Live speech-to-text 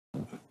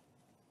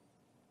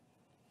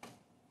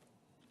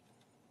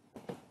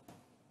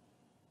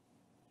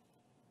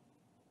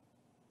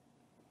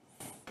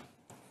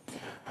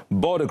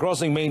Border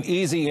crossing made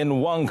easy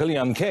in Wang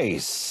Kalian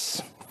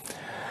case.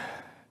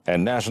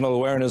 And National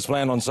Awareness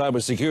Plan on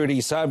Cybersecurity,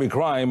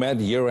 Cybercrime at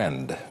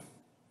year-end.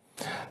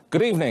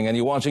 Good evening, and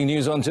you're watching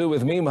News on 2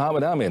 with me,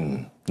 Muhammad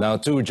Amin. Now,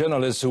 two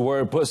journalists who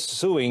were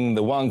pursuing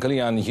the Wang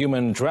Kalian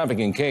human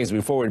trafficking case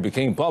before it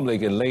became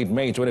public in late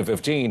May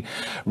 2015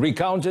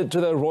 recounted to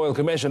the Royal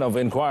Commission of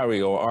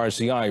Inquiry, or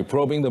RCI,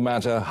 probing the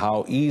matter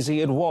how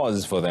easy it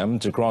was for them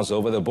to cross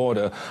over the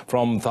border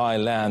from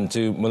Thailand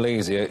to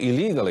Malaysia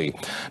illegally.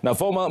 Now,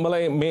 former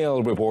Malay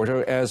Mail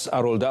reporter S.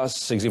 Aruldas,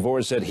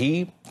 64, said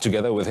he,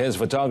 together with his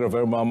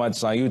photographer Muhammad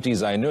Sayuti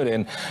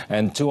Zainuddin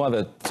and two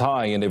other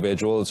Thai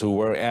individuals who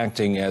were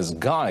acting as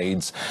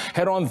guides,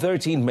 had on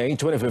 13 May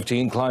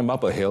 2015 climb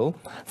up a hill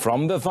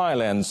from the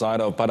Thailand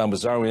side of Padang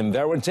Besar in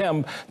their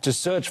attempt to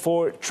search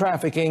for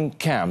trafficking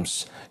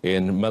camps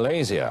in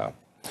Malaysia.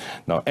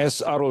 Now,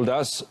 S.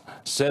 Aruldas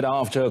said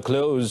after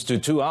close to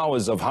 2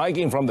 hours of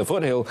hiking from the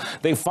foothill,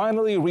 they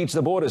finally reached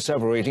the border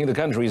separating the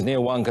countries near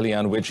Wang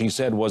Kalian, which he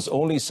said was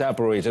only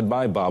separated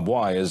by barbed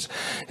wires.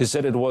 He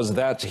said it was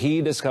that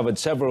he discovered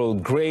several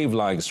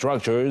grave-like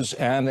structures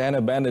and an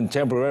abandoned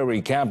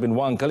temporary camp in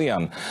Wang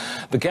Kalian.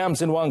 The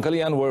camps in Wang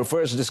Kalian were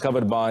first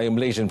discovered by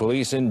Malaysian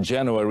police in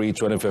January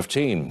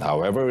 2015.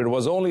 However, it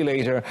was only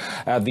later,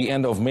 at the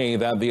end of May,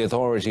 that the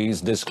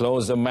authorities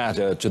disclosed the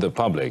matter to the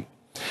public.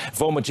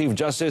 Former Chief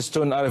Justice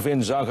Tun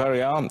Arifin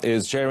Zakaria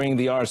is chairing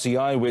the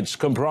RCI, which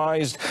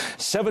comprised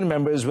 7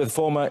 members with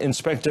former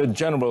Inspector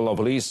General of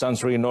Police Tan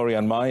Sri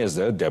Norian Mai as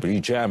the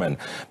Deputy Chairman.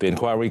 The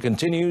inquiry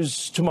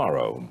continues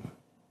tomorrow.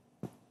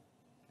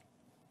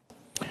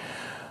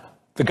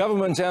 The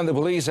government and the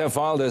police have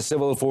filed a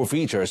civil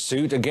forfeiture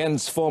suit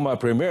against former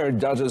Premier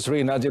Datuk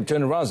Sri Najib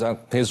Tun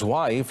Razak, his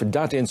wife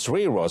Datin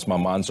Sri Rosmah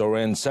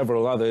Mansor and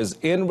several others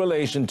in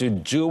relation to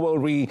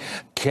jewelry,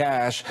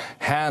 cash,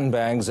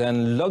 handbags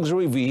and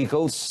luxury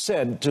vehicles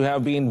said to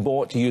have been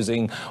bought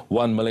using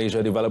One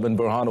Malaysia Development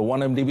Berhad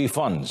 1MDB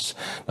funds.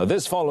 Now,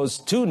 this follows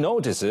 2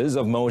 notices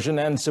of motion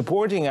and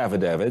supporting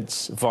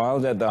affidavits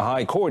filed at the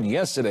High Court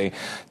yesterday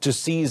to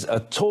seize a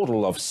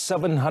total of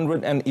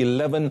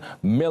 711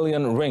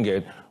 million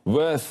ringgit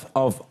worth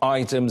of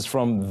items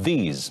from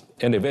these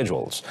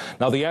individuals.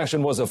 Now, the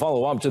action was a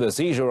follow-up to the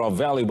seizure of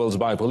valuables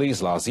by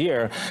police last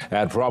year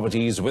at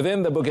properties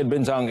within the Bukit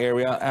Bintang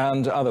area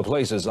and other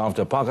places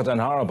after Pakatan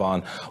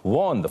Harapan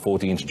won the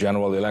 14th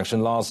general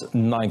election last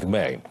 9th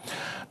May.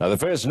 Now, the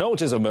first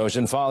notice of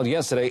motion filed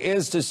yesterday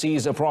is to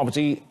seize a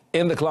property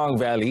in the Klang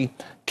Valley,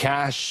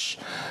 cash,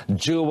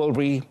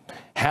 jewelry,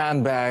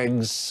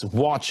 handbags,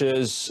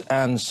 watches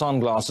and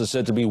sunglasses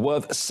said to be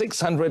worth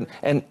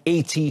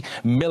 680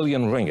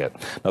 million ringgit.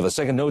 Now, the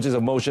second notice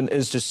of motion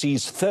is to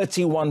seize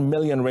 31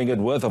 million ringgit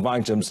worth of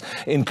items,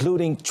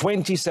 including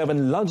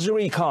 27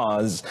 luxury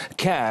cars,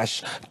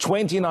 cash,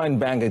 29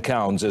 bank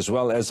accounts, as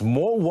well as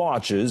more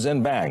watches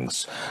and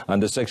bags.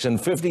 Under Section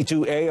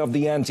 52A of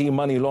the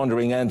Anti-Money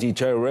Laundering,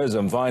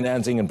 Anti-Terrorism,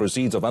 Financing and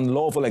Proceeds of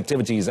Unlawful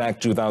Activities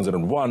Act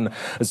 2001,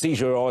 a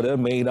seizure order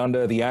made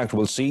under the Act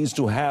will cease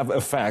to have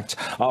effect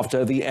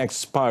after the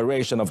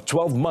expiration of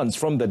 12 months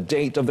from the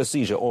date of the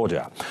seizure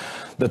order.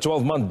 The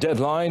 12-month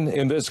deadline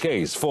in this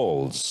case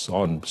falls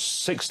on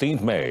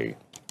 16th May.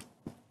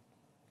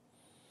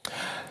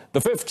 The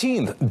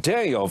 15th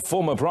day of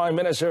former Prime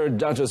Minister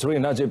Datuk Sri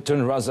Najib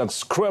Tun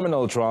Razak's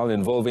criminal trial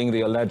involving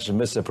the alleged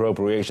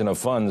misappropriation of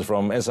funds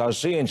from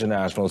SRC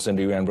International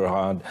Sdn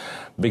Berhad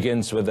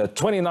begins with the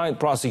 29th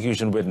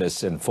prosecution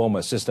witness and former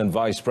Assistant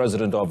Vice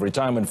President of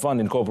Retirement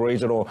Fund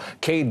Incorporated, or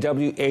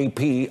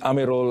KWAP,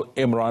 Amirul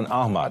Imran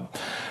Ahmad.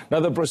 Now,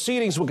 the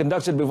proceedings were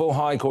conducted before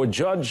High Court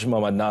Judge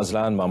Muhammad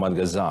Nazlan Muhammad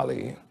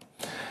Ghazali.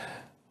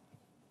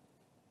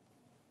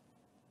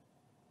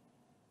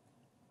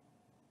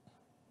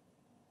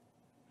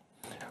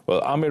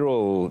 Well,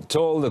 Amirul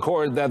told the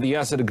court that the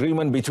asset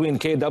agreement between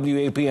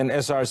KWAP and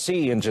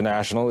SRC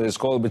International is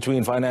called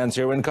between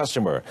financier and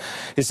customer.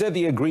 He said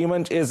the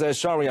agreement is a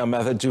Sharia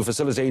method to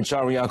facilitate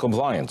Sharia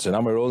compliance. And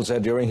Amirul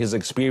said during his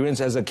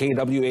experience as a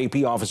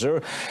KWAP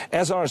officer,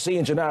 SRC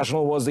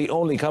International was the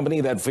only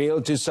company that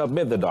failed to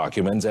submit the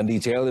documents and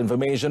detailed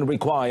information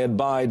required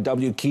by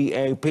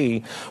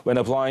WKAP when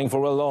applying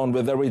for a loan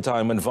with the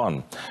retirement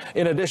fund.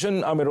 In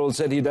addition, Amirul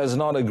said he does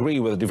not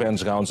agree with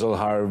Defense Counsel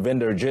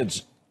Harvinder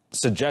Jit's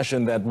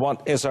suggestion that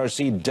what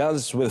SRC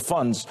does with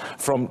funds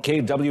from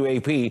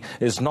KWAP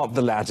is not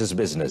the latter's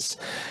business.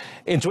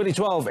 In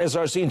 2012,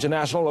 SRC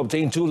International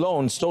obtained 2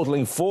 loans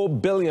totaling 4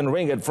 billion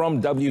ringgit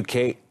from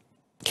KWAP.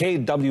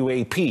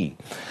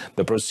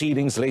 The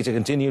proceedings later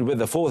continued with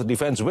the 4th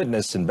defense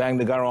witness and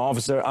Bank Negara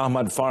officer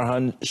Ahmad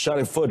Farhan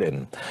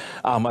Sharifuddin.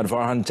 Ahmad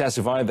Farhan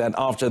testified that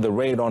after the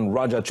raid on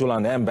Raja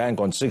Chulan M Bank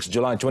on 6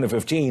 July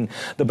 2015,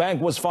 the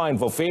bank was fined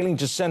for failing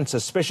to send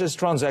suspicious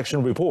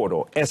transaction report,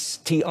 or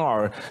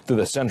STR, to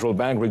the central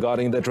bank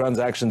regarding the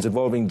transactions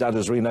involving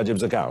Datuk Sri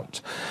Najib's account.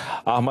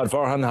 Ahmad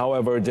Farhan,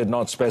 however, did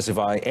not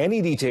specify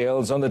any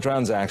details on the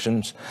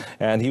transactions,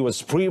 and he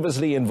was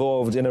previously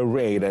involved in a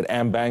raid at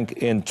M Bank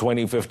in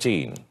 2015.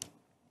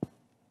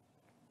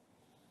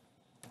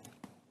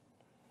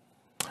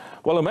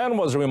 Well, a man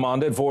was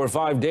remanded for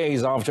 5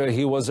 days after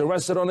he was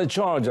arrested on a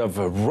charge of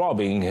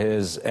robbing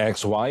his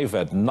ex-wife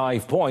at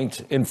knife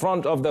point in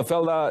front of the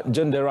Felda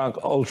Jenderak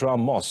Ultra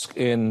Mosque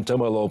in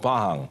Temerloh,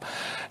 Pahang.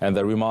 And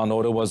the remand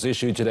order was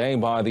issued today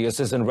by the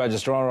Assistant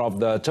Registrar of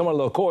the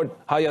Temerloh Court,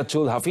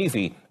 Hayatul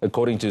Hafifi,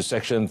 according to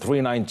Section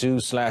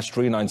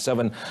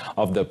 392/397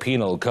 of the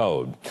Penal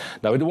Code.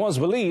 Now, it was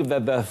believed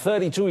that the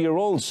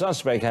 32-year-old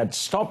suspect had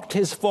stopped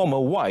his former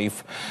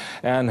wife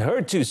and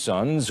her 2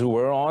 sons who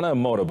were on a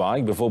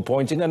motorbike before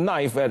pointing a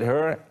knife at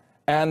her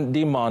and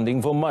demanding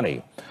for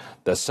money.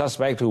 The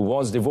suspect, who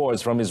was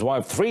divorced from his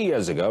wife 3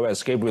 years ago,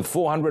 escaped with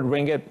 400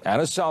 ringgit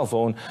and a cell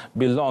phone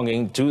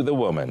belonging to the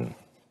woman.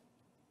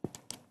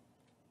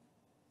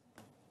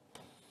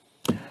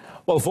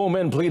 Well, 4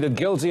 men pleaded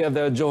guilty at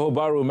the Johor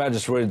Bahru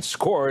Magistrates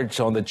Court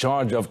on the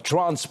charge of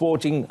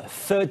transporting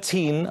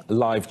 13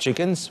 live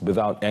chickens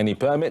without any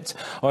permit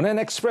on an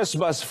express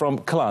bus from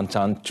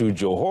Kelantan to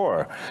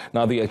Johor.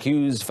 Now, the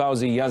accused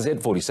Fauzi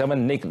Yazid,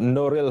 47, Nik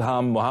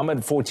Norilham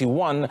Muhammad,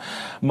 41,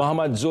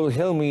 Muhammad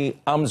Zulhilmi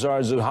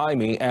Amzar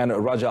Zulhaimi, and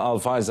Raja Al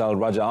Faisal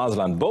Raja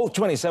Azlan, both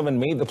 27,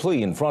 made the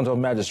plea in front of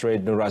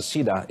Magistrate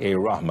Nurasida A.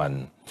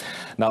 Rahman.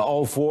 Now,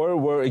 all 4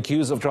 were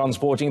accused of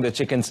transporting the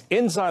chickens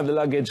inside the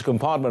luggage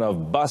compartment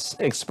of Bus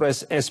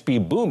Express SP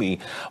Bumi,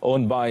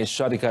 owned by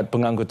Syarikat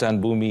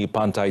Pengangkutan Bumi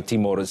Pantai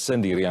Timur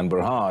Sendirian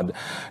Berhad.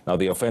 Now,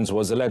 the offence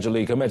was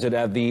allegedly committed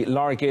at the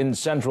Larkin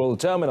Central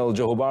Terminal,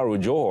 Johor Bahru,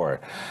 Johor.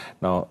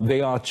 Now,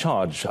 they are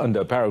charged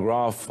under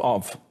paragraph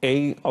of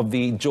A of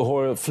the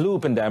Johor Flu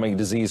Pandemic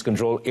Disease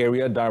Control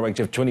Area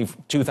Directive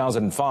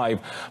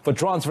 2005 for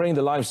transferring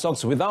the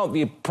livestock without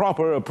the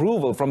proper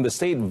approval from the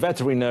State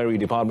Veterinary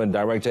Department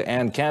Director,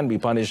 and can be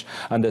punished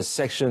under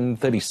Section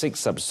 36,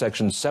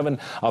 subsection 7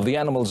 of the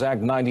Animals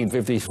Act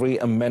 1953,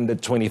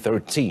 amended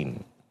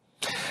 2013.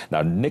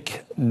 Now,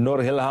 Nik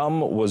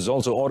Norilham was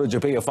also ordered to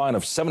pay a fine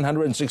of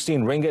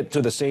 716 ringgit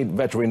to the State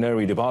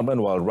Veterinary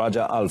Department, while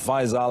Raja Al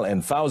Faisal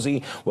and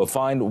Fauzi were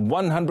fined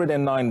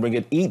 109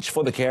 ringgit each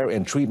for the care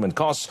and treatment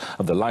costs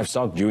of the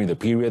livestock during the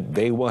period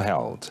they were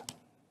held.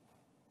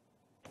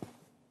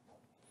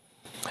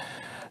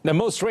 Now,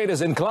 most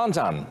traders in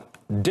Kelantan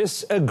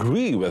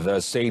disagree with the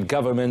state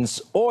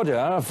government's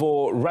order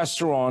for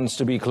restaurants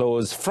to be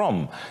closed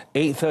from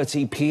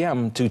 8:30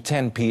 p.m. to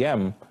 10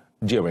 p.m.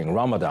 during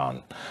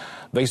Ramadan.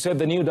 They said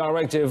the new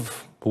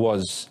directive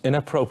was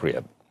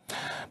inappropriate.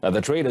 Now,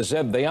 the traders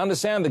said they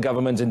understand the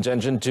government's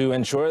intention to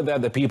ensure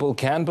that the people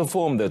can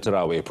perform the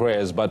Tarawih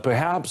prayers, but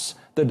perhaps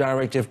the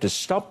directive to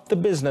stop the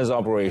business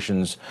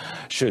operations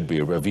should be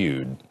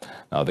reviewed.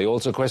 Now, they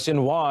also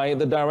question why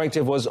the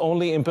directive was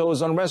only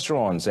imposed on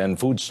restaurants and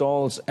food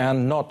stalls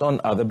and not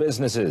on other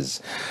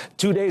businesses.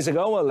 2 days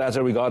ago, a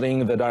letter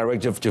regarding the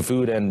directive to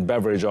food and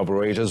beverage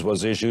operators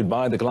was issued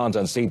by the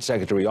Kelantan State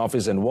Secretary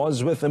Office and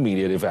was with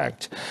immediate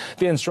effect.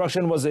 The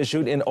instruction was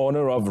issued in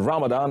honor of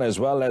Ramadan, as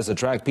well as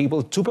attract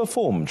people to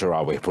perform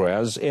Tarawih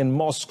prayers in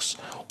mosques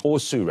or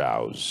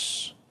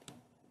suraus.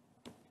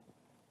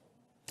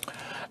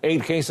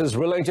 8 cases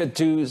related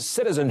to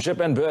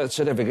citizenship and birth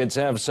certificates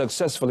have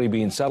successfully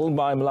been settled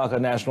by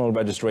Melaka National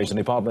Registration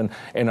Department,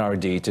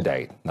 NRD, to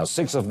date. Now,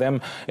 6 of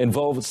them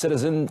involved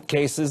citizen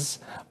cases,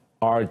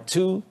 are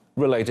 2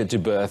 related to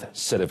birth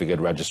certificate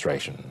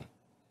registration.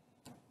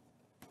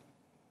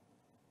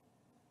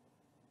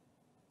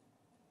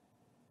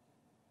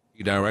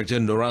 Director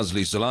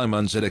Norazli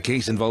Sulaiman said a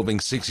case involving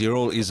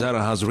 6-year-old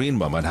Izara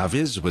Hazrin Muhammad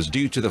Hafiz was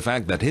due to the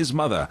fact that his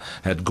mother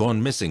had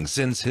gone missing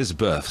since his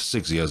birth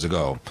 6 years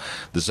ago.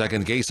 The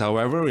second case,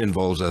 however,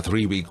 involves a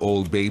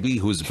 3-week-old baby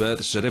whose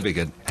birth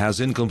certificate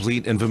has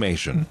incomplete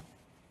information.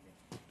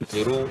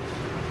 Seru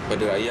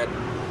pada rakyat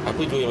apa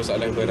juga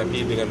masalah yang dihadapi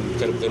dengan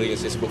perkara-perkara yang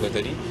saya sebutkan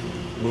tadi,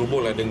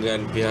 berhubunglah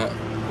dengan pihak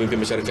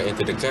pemimpin masyarakat yang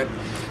terdekat,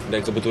 dan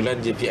kebetulan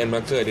JPN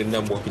Melaka ada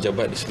 6 buah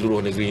pejabat di seluruh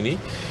negeri ini,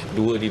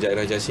 2 di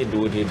daerah Jasin,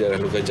 2 di daerah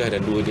Lor Gajah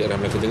dan 2 di daerah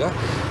Melaka Tengah.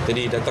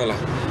 Jadi datanglah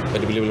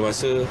pada bila-bila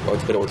masa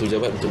pada waktu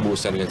pejabat untuk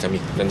berurusan dengan kami,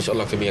 dan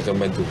insyaAllah kami akan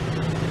membantu.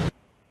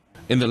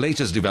 In the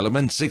latest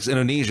development, 6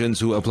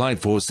 Indonesians who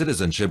applied for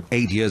citizenship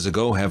 8 years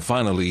ago have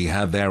finally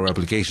had their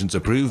applications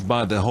approved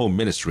by the Home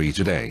Ministry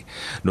today.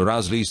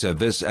 Norazli said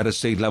this at a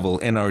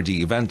state-level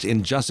NRD event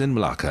in Jasin,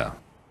 Melaka.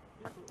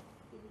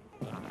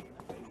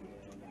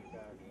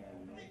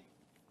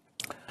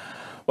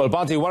 Well,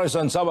 Parti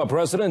Warisan Sabah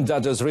President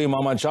Datuk Seri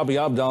Muhammad Shafi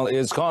Abdal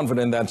is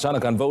confident that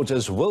Sandakan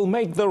voters will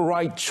make the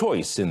right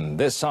choice in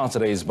this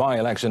Saturday's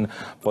by-election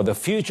for the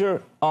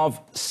future of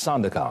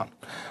Sandakan.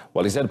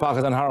 Well, he said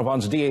Pakatan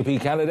Harapan's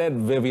DAP candidate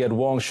Vivian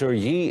Wong Sher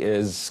Yi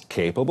is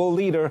capable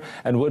leader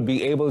and would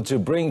be able to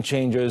bring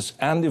changes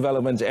and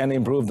development and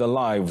improve the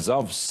lives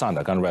of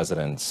Sandakan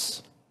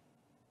residents.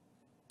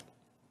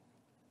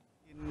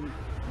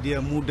 Dia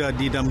mudah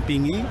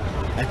didampingi,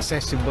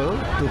 accessible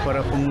to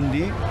para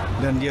pengundi,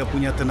 dan dia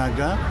punya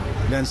tenaga,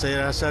 dan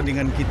saya rasa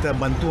dengan kita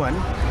bantuan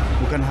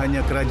bukan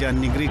hanya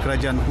kerajaan negeri,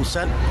 kerajaan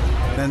pusat,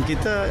 dan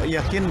kita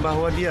yakin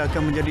bahawa dia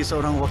akan menjadi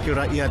seorang wakil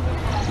rakyat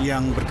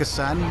yang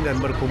berkesan dan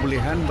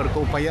berkebolehan,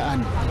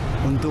 berkeupayaan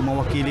untuk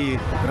mewakili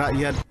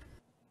rakyat.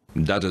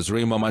 Datuk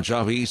Seri Muhammad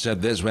Syafiee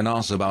said this when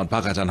asked about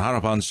Pakatan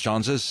Harapan's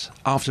chances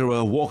after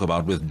a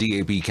walkabout with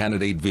DAP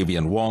candidate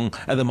Vivian Wong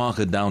at the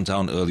market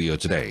downtown earlier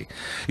today.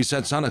 He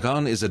said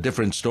Sandakan is a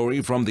different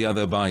story from the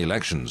other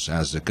by-elections,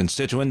 as the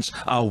constituents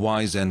are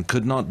wise and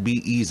could not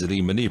be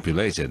easily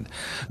manipulated.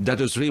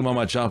 Datuk Seri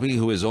Muhammad Syafiee,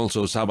 who is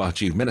also Sabah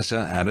Chief Minister,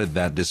 added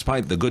that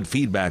despite the good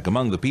feedback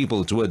among the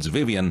people towards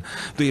Vivian,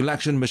 the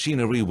election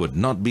machinery would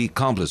not be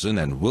complacent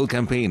and will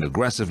campaign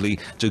aggressively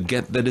to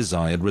get the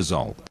desired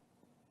result.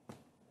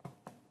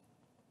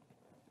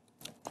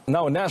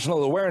 Now, a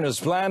national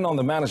awareness plan on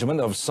the management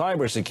of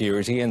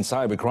cybersecurity and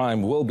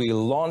cybercrime will be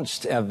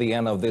launched at the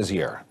end of this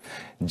year.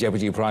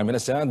 Deputy Prime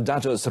Minister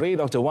Datuk Seri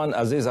Dr. Wan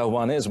Azizah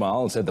Wan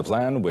Ismail said the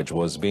plan, which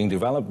was being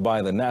developed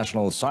by the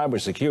National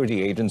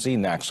Cybersecurity Agency,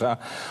 NACSA,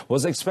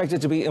 was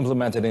expected to be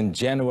implemented in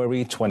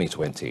January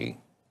 2020.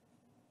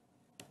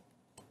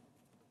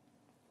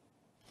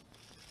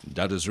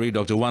 Datuk Seri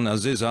Dr. Wan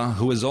Azizah,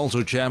 who is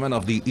also chairman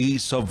of the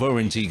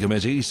E-Sovereignty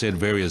Committee, said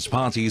various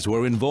parties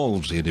were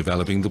involved in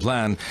developing the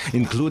plan,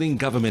 including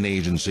government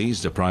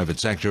agencies, the private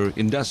sector,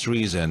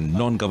 industries and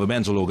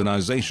non-governmental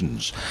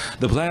organizations.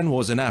 The plan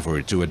was an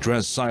effort to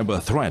address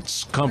cyber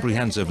threats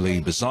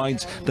comprehensively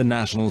besides the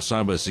National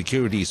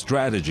Cybersecurity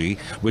Strategy,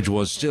 which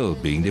was still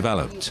being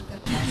developed.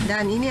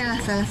 Dan ini adalah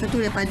salah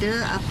satu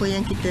daripada apa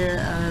yang kita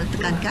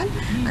tekankan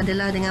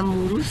adalah dengan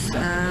mengurus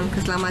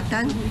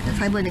keselamatan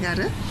cyber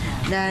negara.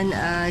 Dan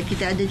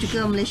kita ada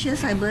juga Malaysia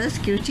Cyber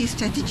Security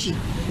Strategy,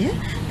 ya.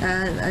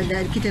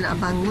 Dan kita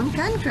nak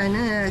bangunkan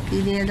kerana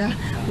ini adalah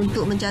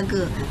untuk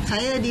menjaga.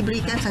 Saya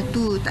diberikan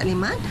satu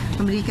taklimat,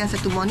 memberikan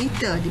satu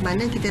monitor di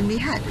mana kita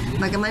melihat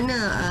bagaimana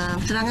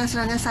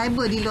serangan-serangan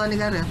cyber di luar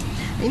negara.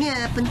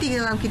 Ini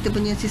penting dalam kita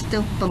punya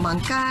sistem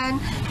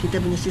perbankan, kita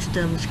punya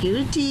sistem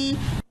security.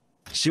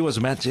 She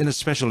was met in a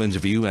special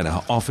interview at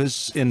her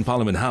office in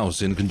Parliament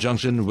House in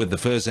conjunction with the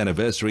first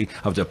anniversary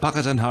of the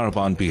Pakatan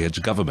Harapan PH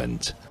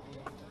government.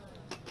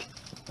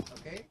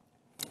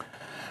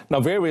 Now,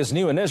 various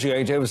new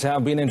initiatives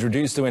have been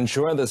introduced to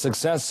ensure the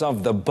success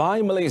of the Buy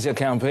Malaysia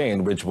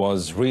campaign, which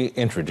was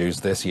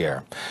reintroduced this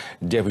year.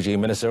 Deputy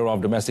Minister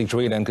of Domestic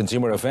Trade and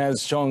Consumer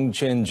Affairs, Chong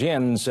Chin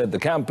Jian, said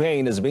the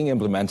campaign is being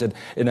implemented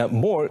in a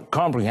more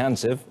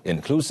comprehensive,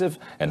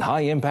 inclusive and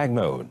high-impact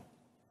mode.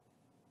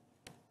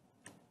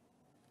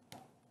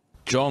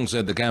 Chong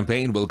said the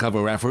campaign will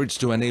cover efforts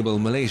to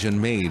enable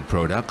Malaysian-made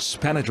products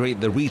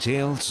penetrate the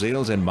retail,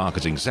 sales and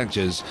marketing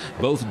sectors,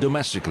 both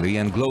domestically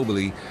and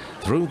globally,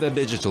 through the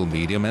digital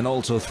medium and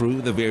also through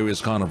the various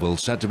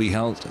carnivals set to be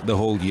held the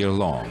whole year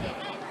long.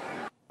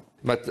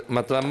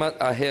 Matlamat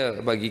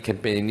akhir bagi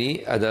kempen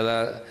ini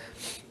adalah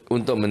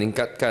untuk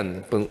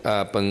meningkatkan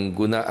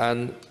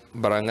penggunaan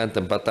barangan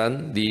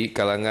tempatan di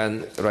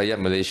kalangan rakyat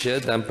Malaysia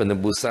dan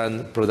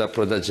penebusan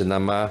produk-produk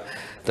jenama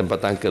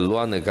tempatan ke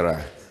luar negara.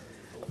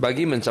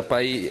 Bagi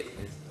mencapai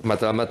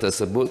matlamat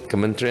tersebut,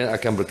 kementerian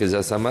akan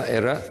bekerjasama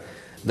erat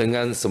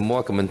dengan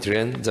semua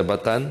kementerian,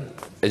 jabatan,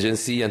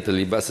 agensi yang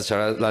terlibat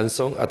secara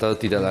langsung atau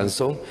tidak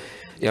langsung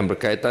yang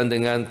berkaitan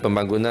dengan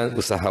pembangunan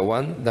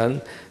usahawan dan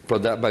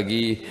produk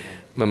bagi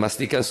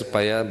memastikan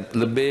supaya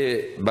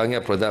lebih banyak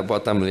produk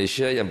buatan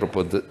Malaysia yang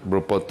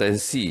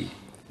berpotensi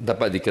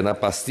dapat dikenal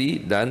pasti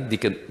dan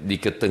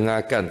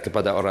diketengahkan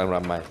kepada orang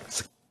ramai.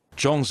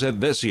 Chong said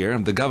this year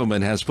the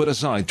government has put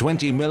aside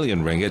 20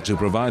 million ringgit to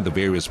provide the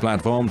various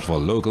platforms for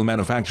local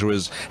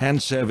manufacturers and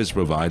service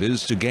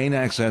providers to gain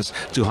access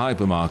to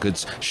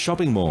hypermarkets,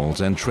 shopping malls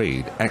and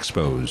trade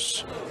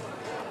expos.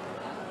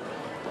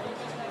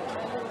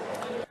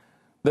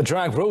 The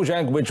track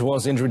project, which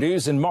was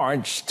introduced in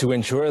March to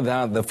ensure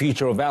that the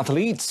future of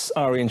athletes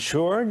are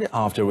ensured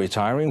after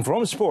retiring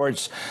from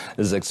sports,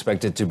 is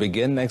expected to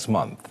begin next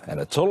month. And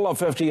a total of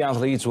 50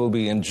 athletes will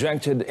be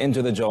injected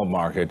into the job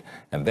market,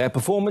 and their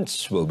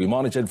performance will be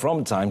monitored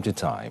from time to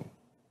time.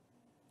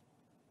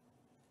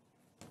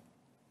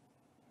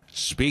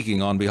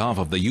 Speaking on behalf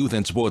of the Youth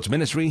and Sports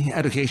Ministry,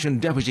 Education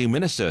Deputy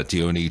Minister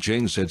Tioni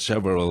Ching said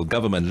several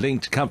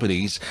government-linked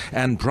companies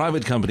and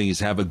private companies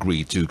have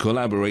agreed to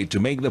collaborate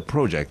to make the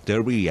project a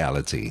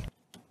reality.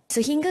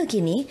 Sehingga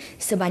kini,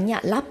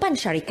 sebanyak 8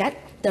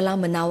 syarikat telah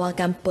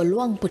menawarkan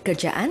peluang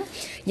pekerjaan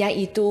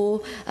iaitu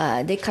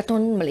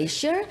Decathlon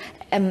Malaysia,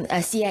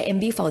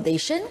 CIMB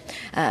Foundation,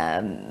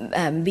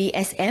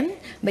 BSM,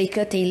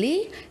 Baker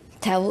Tilly,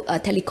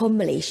 Telekom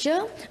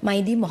Malaysia,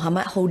 Maidi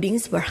Mohamad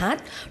Holdings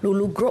Berhad,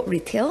 Lulu Group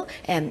Retail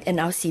and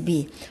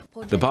NRCB.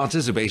 The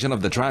participation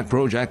of the track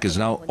project is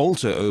now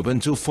also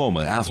open to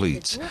former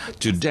athletes.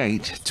 To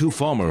date, 2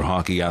 former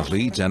hockey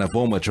athletes and a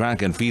former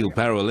track and field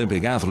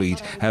Paralympic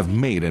athlete have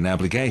made an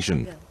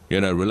application.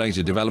 In a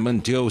related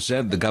development, Teo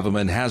said the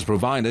government has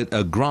provided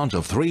a grant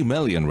of 3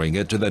 million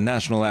ringgit to the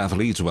National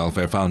Athletes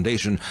Welfare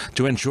Foundation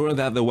to ensure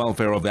that the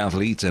welfare of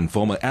athletes and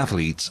former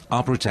athletes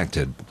are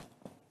protected.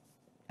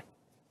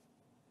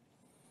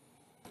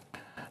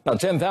 Now,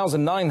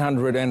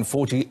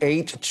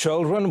 10,948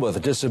 children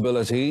with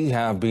disability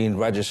have been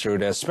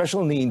registered as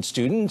special needs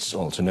students,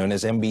 also known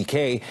as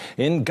MBK,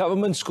 in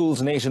government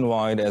schools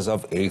nationwide as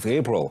of 8th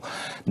April.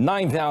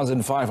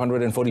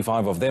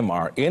 9,545 of them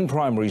are in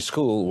primary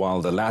school,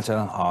 while the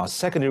latter are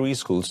secondary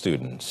school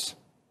students.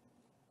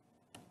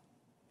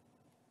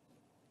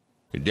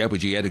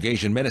 Deputy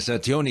Education Minister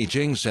Tioni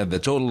Ching said the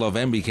total of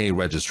MBK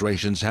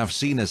registrations have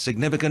seen a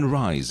significant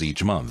rise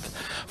each month.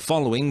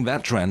 Following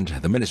that trend,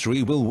 the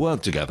ministry will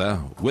work together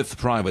with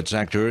private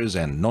sectors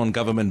and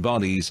non-government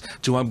bodies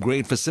to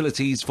upgrade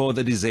facilities for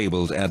the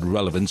disabled at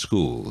relevant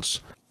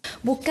schools.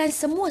 Bukan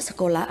semua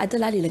sekolah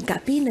adalah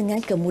dilengkapi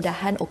dengan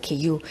kemudahan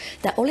OKU.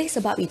 Dan oleh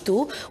sebab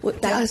itu,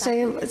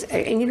 saya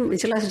ingin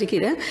jelas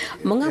sedikit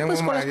mengapa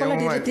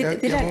sekolah-sekolah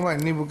tidak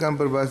Muhammad, ini bukan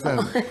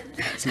perbahasan.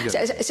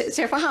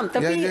 saya faham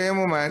tapi Yang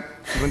Muhammad,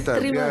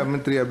 sebentar, biar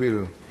Menteri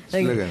Abil.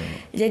 Silakan.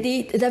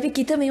 Jadi, tapi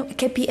kita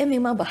KPM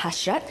memang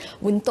berhasrat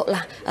untuklah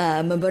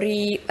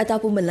memberi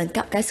ataupun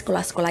melengkapkan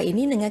sekolah-sekolah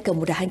ini dengan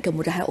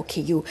kemudahan-kemudahan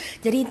OKU.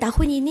 Jadi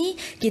tahun ini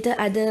kita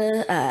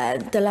ada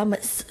telah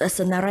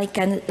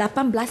senaraikan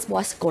 18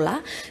 buah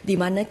sekolah di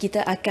mana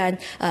kita akan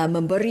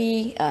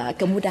memberi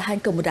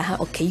kemudahan-kemudahan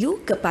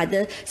OKU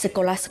kepada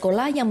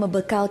sekolah-sekolah yang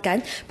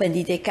membekalkan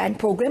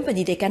program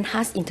pendidikan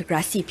khas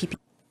integrasi PP.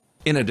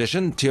 In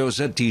addition, Teo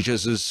said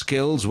teachers'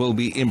 skills will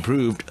be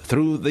improved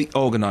through the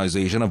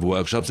organization of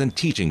workshops and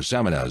teaching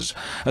seminars.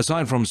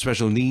 Aside from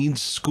special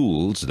needs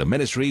schools, the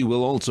ministry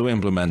will also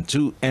implement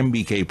 2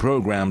 MBK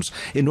programs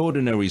in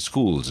ordinary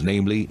schools,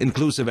 namely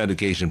Inclusive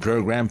Education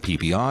Program,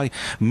 PPI,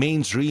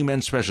 Mainstream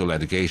and Special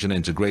Education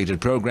Integrated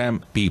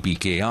Program,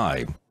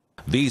 PPKI.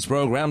 These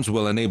programs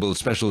will enable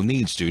special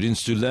needs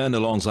students to learn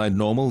alongside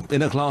normal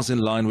in a class in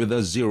line with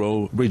a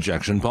zero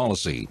rejection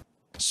policy.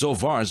 So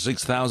far,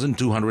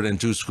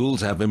 6,202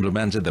 schools have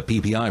implemented the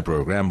PPI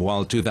program,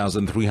 while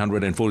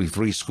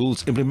 2,343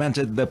 schools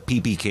implemented the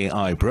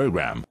PPKI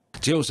program.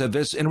 Teo said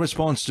this in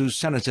response to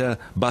Senator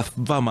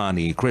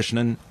Bhavamani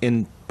Krishnan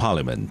in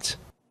Parliament.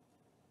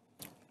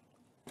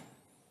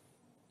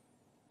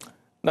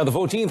 Now, the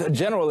 14th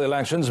general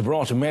elections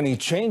brought many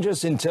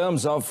changes in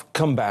terms of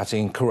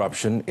combating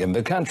corruption in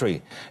the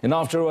country. And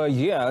after a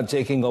year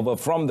taking over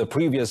from the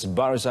previous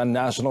Barisan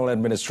Nasional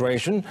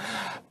Administration,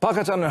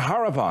 Pakatan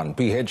Harapan,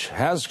 PH,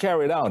 has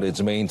carried out its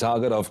main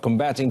target of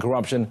combating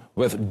corruption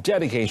with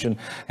dedication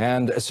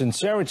and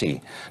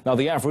sincerity. Now,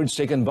 the efforts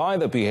taken by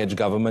the PH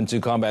government to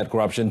combat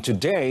corruption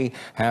today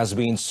has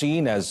been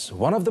seen as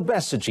one of the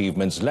best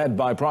achievements led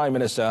by Prime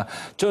Minister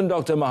Tun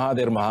Dr.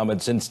 Mahathir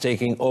Mohamad since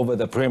taking over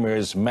the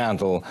Premier's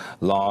mantle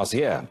last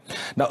year.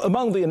 Now,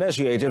 among the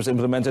initiatives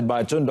implemented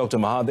by Tun Dr.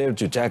 Mahathir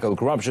to tackle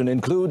corruption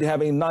include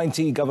having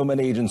 90 government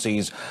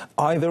agencies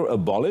either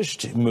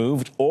abolished,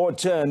 moved or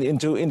turned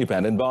into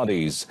independent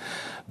bodies.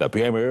 The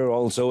Premier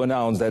also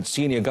announced that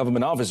senior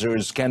government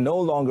officers can no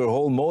longer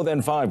hold more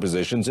than 5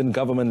 positions in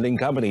government-linked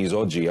companies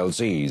or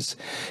GLCs.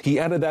 He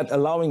added that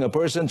allowing a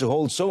person to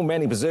hold so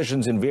many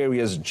positions in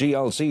various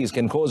GLCs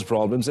can cause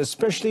problems,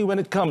 especially when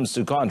it comes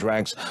to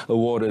contracts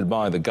awarded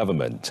by the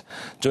government.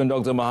 Tun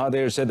Dr.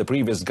 Mahathir said the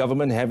previous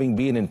government, having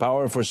been in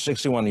power for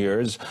 61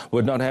 years,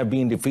 would not have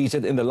been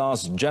defeated in the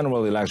last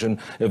general election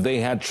if they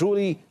had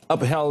truly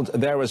upheld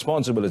their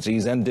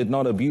responsibilities and did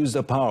not abuse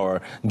the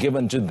power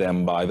given to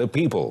them by the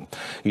people.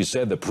 He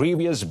said the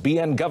previous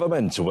BN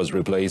government was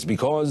replaced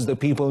because the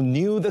people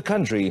knew the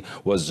country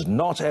was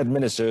not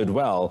administered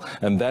well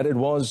and that it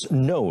was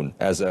known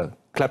as a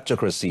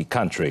kleptocracy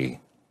country.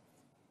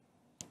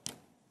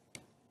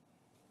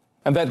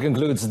 And that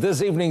concludes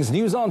this evening's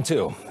News on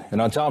 2. In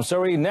our top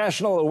story,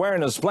 National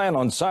Awareness Plan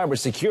on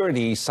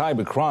Cybersecurity,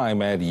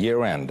 Cybercrime at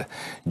year-end.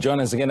 Join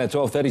us again at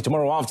 12:30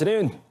 tomorrow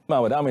afternoon.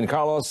 Mawad Amin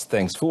Carlos,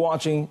 thanks for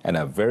watching and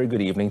a very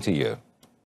good evening to you.